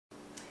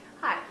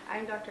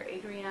I'm Dr.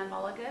 Adrienne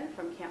Mulligan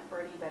from Camp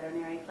Verde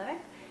Veterinary Clinic,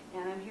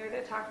 and I'm here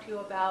to talk to you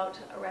about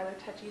a rather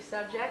touchy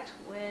subject: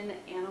 when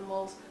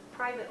animals'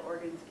 private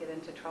organs get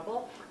into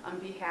trouble, on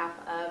behalf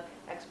of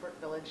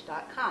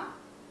expertvillage.com.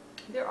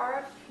 There are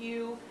a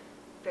few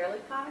fairly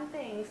common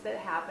things that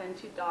happen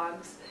to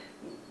dogs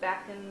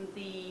back in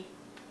the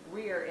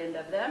rear end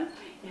of them,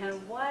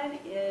 and one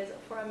is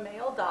for a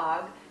male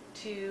dog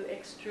to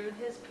extrude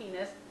his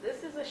penis.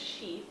 This is a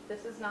sheath.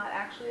 This is not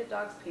actually a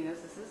dog's penis.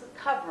 This is a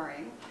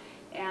covering.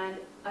 And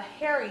a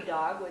hairy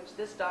dog, which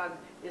this dog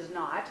is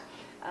not,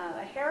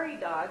 a hairy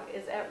dog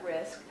is at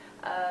risk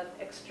of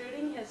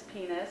extruding his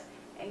penis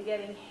and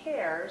getting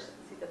hairs.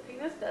 See, the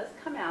penis does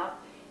come out,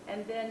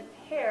 and then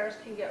hairs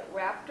can get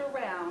wrapped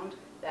around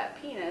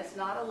that penis,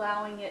 not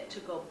allowing it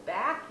to go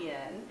back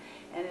in.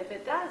 And if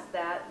it does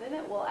that, then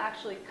it will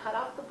actually cut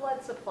off the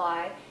blood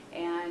supply,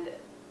 and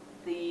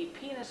the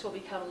penis will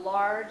become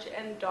large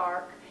and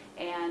dark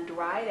and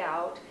dried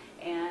out,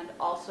 and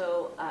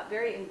also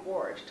very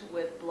engorged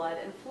with blood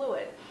and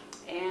fluid.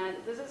 And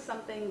this is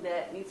something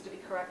that needs to be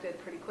corrected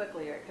pretty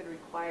quickly, or it could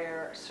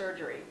require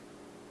surgery.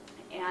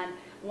 And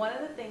one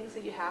of the things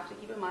that you have to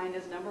keep in mind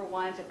is, number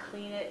one, to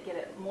clean it, get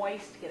it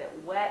moist, get it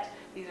wet.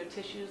 These are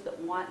tissues that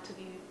want to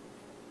be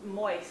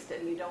moist,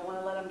 and you don't want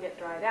to let them get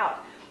dried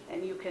out.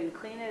 And you can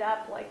clean it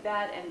up like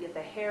that and get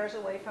the hairs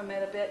away from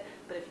it a bit,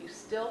 but if you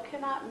still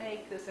cannot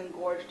make this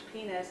engorged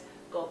penis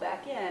go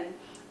back in,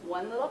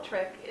 one little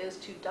trick is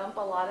to dump a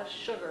lot of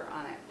sugar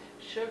on it.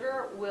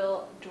 Sugar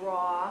will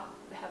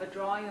have a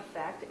drawing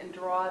effect and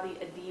draw the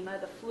edema,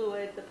 the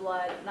fluid, the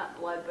blood, not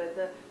blood, but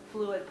the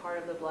fluid part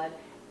of the blood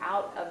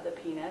out of the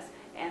penis,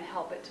 and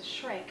help it to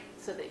shrink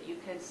so that you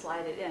can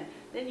slide it in.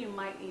 Then you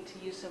might need to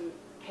use some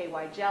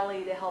KY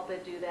jelly to help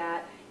it do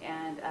that,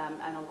 and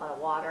a lot of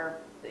water,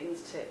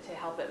 things to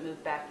help it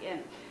move back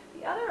in.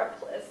 The other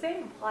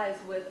same applies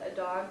with a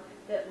dog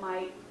that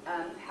might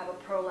have a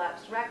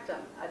prolapsed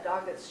rectum. A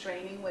dog that's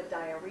straining with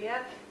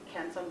diarrhea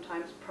can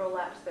sometimes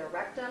prolapse their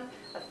rectum.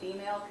 A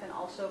female can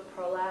also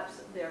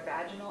prolapse their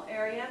vaginal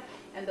area,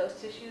 and those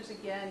tissues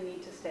again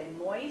need to stay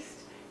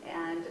moist.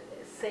 And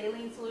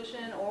saline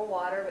solution or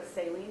water, but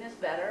saline is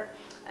better,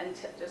 and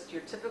just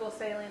your typical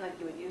saline like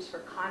you would use for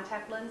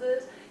contact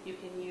lenses, you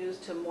can use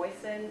to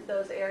moisten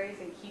those areas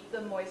and keep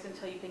them moist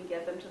until you can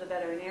get them to the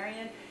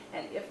veterinarian.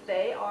 And if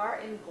they are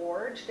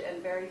engorged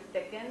and very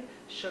thickened,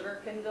 sugar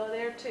can go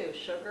there too.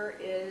 Sugar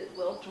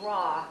will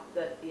draw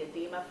the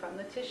edema from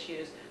the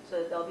tissues so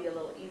that they'll be a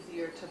little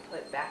easier to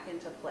put back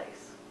into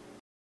place.